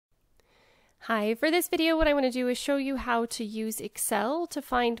Hi, for this video what I want to do is show you how to use Excel to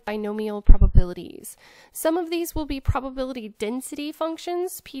find binomial probabilities. Some of these will be probability density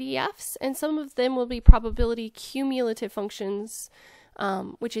functions, PDFs, and some of them will be probability cumulative functions,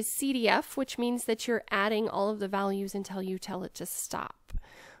 which is CDF, which means that you're adding all of the values until you tell it to stop.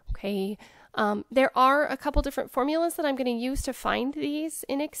 Okay. There are a couple different formulas that I'm going to use to find these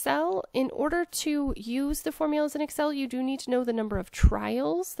in Excel. In order to use the formulas in Excel, you do need to know the number of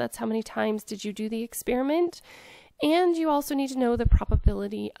trials. That's how many times did you do the experiment. And you also need to know the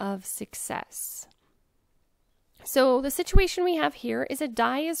probability of success. So the situation we have here is a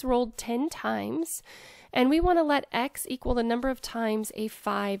die is rolled 10 times, and we want to let x equal the number of times a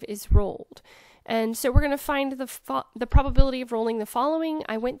 5 is rolled. And so we're going to find the probability of rolling the following.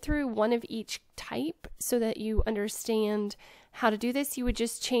 I went through one of each type so that you understand how to do this. You would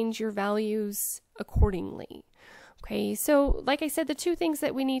just change your values accordingly. Okay, so like I said, the two things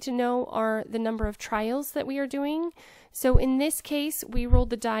that we need to know are the number of trials that we are doing. So in this case, we rolled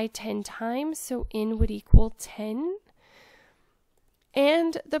the die 10 times, so n would equal 10.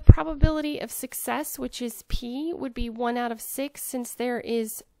 And the probability of success, which is p, would be 1 out of 6, since there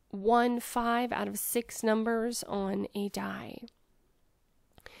is 5 out of 6 numbers on a die.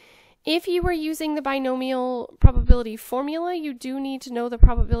 If you were using the binomial probability formula, you do need to know the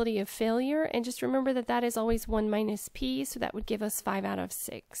probability of failure, and just remember that that is always 1 minus p, so that would give us 5 out of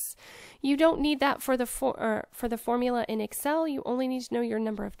 6. You don't need that for the formula in Excel. You only need to know your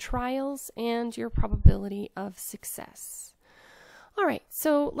number of trials and your probability of success. All right,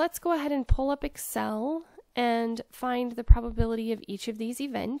 so let's go ahead and pull up Excel and find the probability of each of these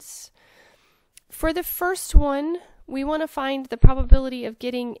events. For the first one, we want to find the probability of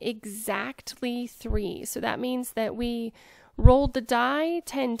getting exactly 3. So that means that we rolled the die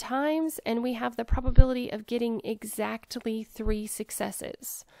 10 times and we have the probability of getting exactly 3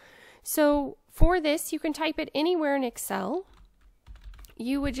 successes. So for this, you can type it anywhere in Excel.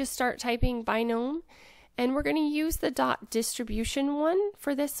 You would just start typing binom, and we're going to use the dot distribution one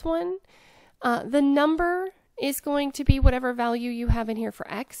for this one. The number is going to be whatever value you have in here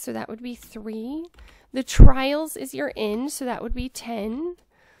for x, so that would be 3. The trials is your n, so that would be 10.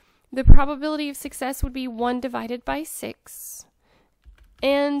 The probability of success would be 1 divided by 6.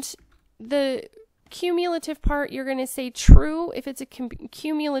 And the cumulative part, you're going to say true if it's a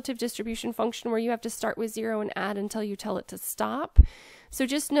cumulative distribution function where you have to start with 0 and add until you tell it to stop. So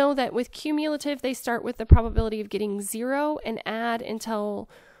just know that with cumulative, they start with the probability of getting 0 and add until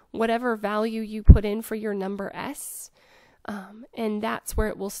whatever value you put in for your number s, and that's where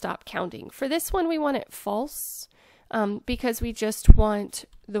it will stop counting. For this one, we want it false because we just want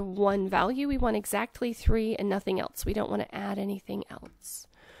the one value. We want exactly 3 and nothing else. We don't want to add anything else.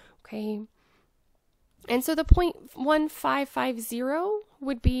 Okay. And so the 0.1550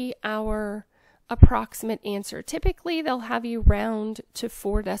 would be our approximate answer. Typically, they'll have you round to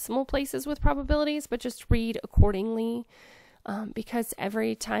 4 decimal places with probabilities, but just read accordingly. Because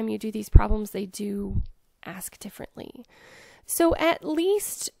every time you do these problems, they do ask differently. So at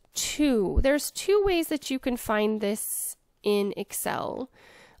least 2. There's 2 ways that you can find this in Excel.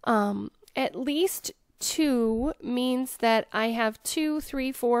 At least 2 means that I have 2,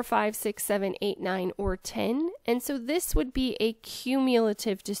 3, 4, 5, 6, 7, 8, 9, or 10. And so this would be a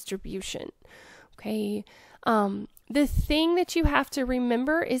cumulative distribution. Okay. The thing that you have to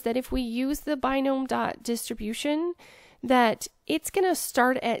remember is that if we use the binom dot distribution, that it's going to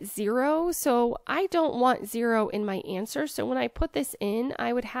start at 0, so I don't want 0 in my answer. So when I put this in,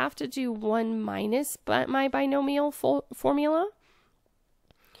 I would have to do 1 minus my binomial formula.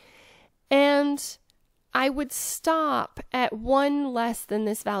 And I would stop at 1 less than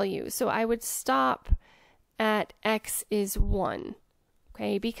this value. So I would stop at x is 1.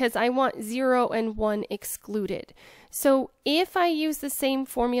 Okay, because I want 0 and 1 excluded. So if I use the same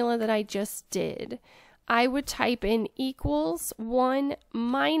formula that I just did, I would type in equals 1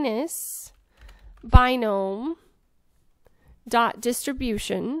 minus binom dot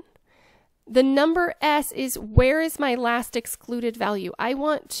distribution. The number s is where is my last excluded value. I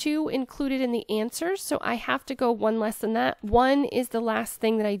want 2 included in the answer, so I have to go 1 less than that. 1 is the last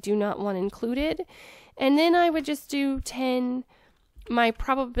thing that I do not want included. And then I would just do 10. My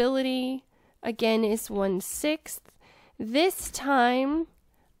probability, again, is 1/6. This time,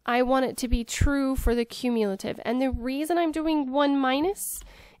 I want it to be true for the cumulative. And the reason I'm doing 1 minus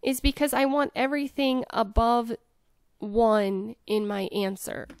is because I want everything above 1 in my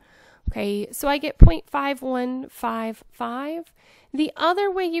answer. Okay, so I get 0.5155. The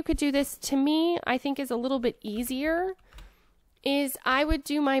other way you could do this, to me, I think is a little bit easier, is I would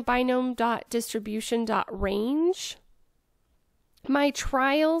do my binom dot distribution dot range. My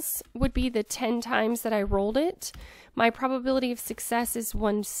trials would be the 10 times that I rolled it. My probability of success is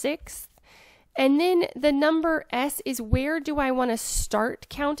 1/6. And then the number S is where do I want to start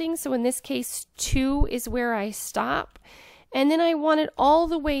counting? So in this case, 2 is where I stop. And then I want it all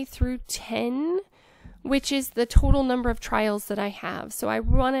the way through 10, which is the total number of trials that I have. So I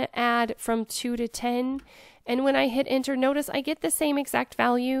want to add from 2 to 10. And when I hit enter, notice I get the same exact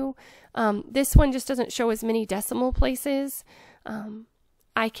value. This one just doesn't show as many decimal places.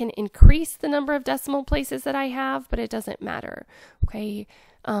 I can increase the number of decimal places that I have, but it doesn't matter. Okay.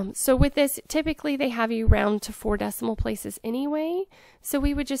 So with this, typically they have you round to 4 decimal places anyway. So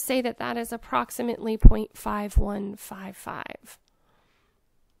we would just say that that is approximately 0.5155.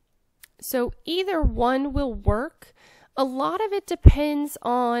 So either one will work. A lot of it depends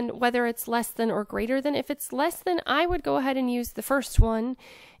on whether it's less than or greater than. If it's less than, I would go ahead and use the first one.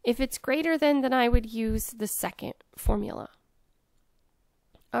 If it's greater than, then I would use the second formula.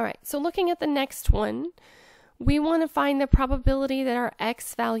 All right, so looking at the next one, we want to find the probability that our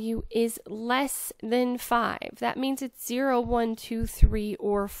x value is less than 5. That means it's 0, 1, 2, 3,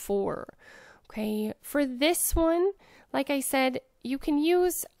 or 4. Okay, for this one, like I said, you can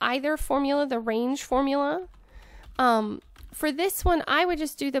use either formula, the range formula. For this one, I would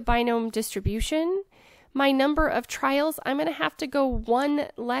just do the binomial distribution. My number of trials, I'm going to have to go 1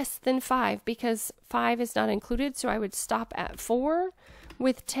 less than 5 because 5 is not included, so I would stop at 4.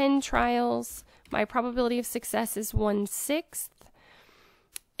 With 10 trials, my probability of success is 1/6.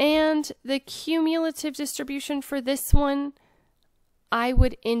 And the cumulative distribution for this one, I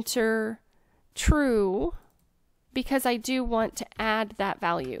would enter true because I do want to add that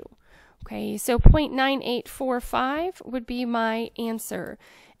value. Okay, so 0.9845 would be my answer.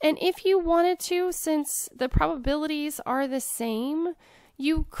 And if you wanted to, since the probabilities are the same,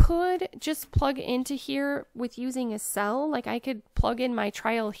 you could just plug into here with using a cell. Like I could plug in my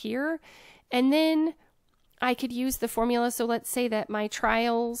trial here, and then I could use the formula. So let's say that my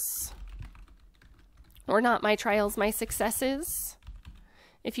trials, or not my trials, my successes.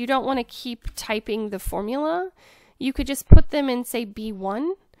 If you don't want to keep typing the formula, you could just put them in, say,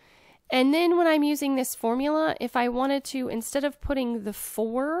 B1. And then when I'm using this formula, if I wanted to, instead of putting the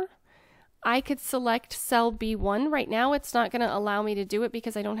 4, I could select cell B1. Right now, it's not going to allow me to do it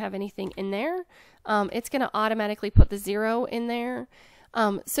because I don't have anything in there. It's going to automatically put the 0 in there.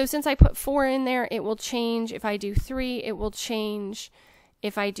 So since I put 4 in there, it will change. If I do 3, it will change.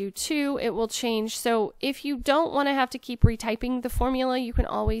 If I do 2, it will change. So if you don't want to have to keep retyping the formula, you can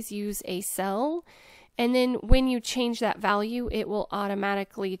always use a cell. And then when you change that value, it will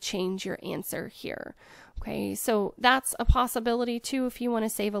automatically change your answer here. Okay, so that's a possibility too if you want to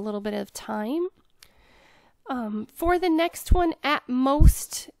save a little bit of time. For the next one, at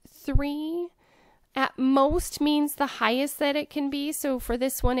most 3. At most means the highest that it can be. So for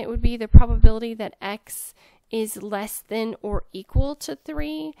this one, it would be the probability that x is less than or equal to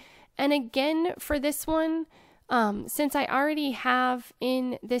 3. And again, for this one, since I already have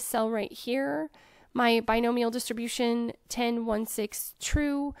in this cell right here, my binomial distribution 10, 1, 6,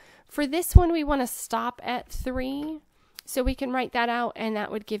 true. For this one, we want to stop at 3. So we can write that out, and that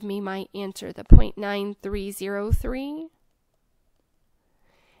would give me my answer, the 0.9303.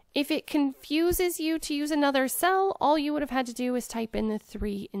 If it confuses you to use another cell, all you would have had to do is type in the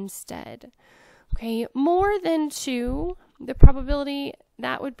 3 instead. Okay, more than 2, the probability,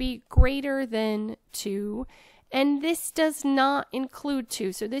 that would be greater than 2. And this does not include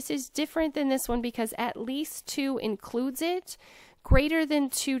 2. So this is different than this one because at least 2 includes it. Greater than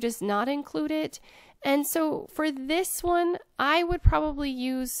 2 does not include it. And so for this one, I would probably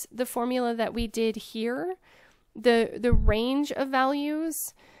use the formula that we did here, the range of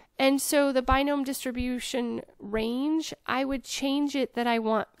values. And so the binomial distribution range, I would change it that I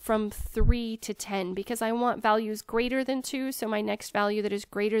want from 3 to 10 because I want values greater than 2. So my next value that is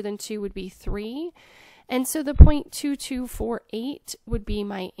greater than 2 would be 3. And so the 0.2248 would be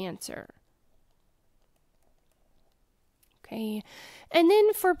my answer. Okay, and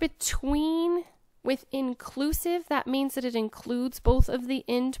then for between with inclusive, that means that it includes both of the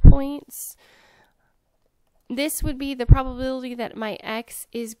endpoints. This would be the probability that my x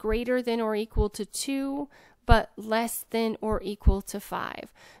is greater than or equal to 2, but less than or equal to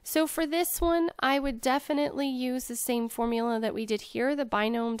 5. So for this one, I would definitely use the same formula that we did here, the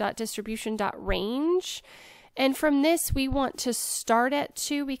binom.distribution.range. And from this, we want to start at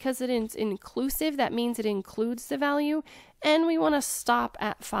 2 because it is inclusive. That means it includes the value. And we want to stop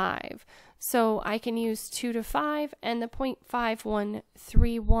at 5. So I can use 2 to 5, and the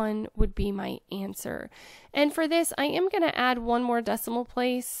 0.5131 would be my answer. And for this, I am going to add one more decimal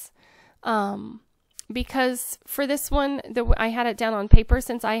place because for this one, I had it down on paper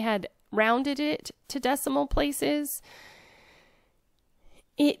since I had rounded it to decimal places.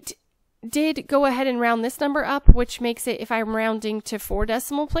 It did go ahead and round this number up, which makes it, if I'm rounding to 4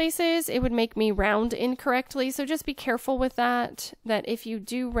 decimal places, it would make me round incorrectly. So just be careful with that if you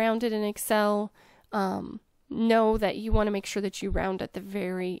do round it in Excel, know that you want to make sure that you round at the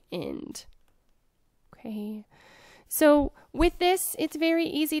very end. Okay. So with this, it's very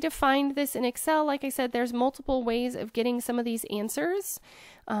easy to find this in Excel. Like I said, there's multiple ways of getting some of these answers,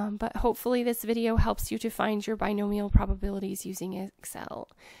 but hopefully this video helps you to find your binomial probabilities using Excel.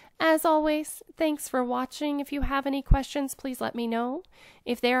 As always, thanks for watching. If you have any questions, please let me know.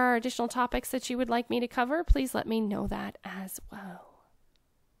 If there are additional topics that you would like me to cover, please let me know that as well.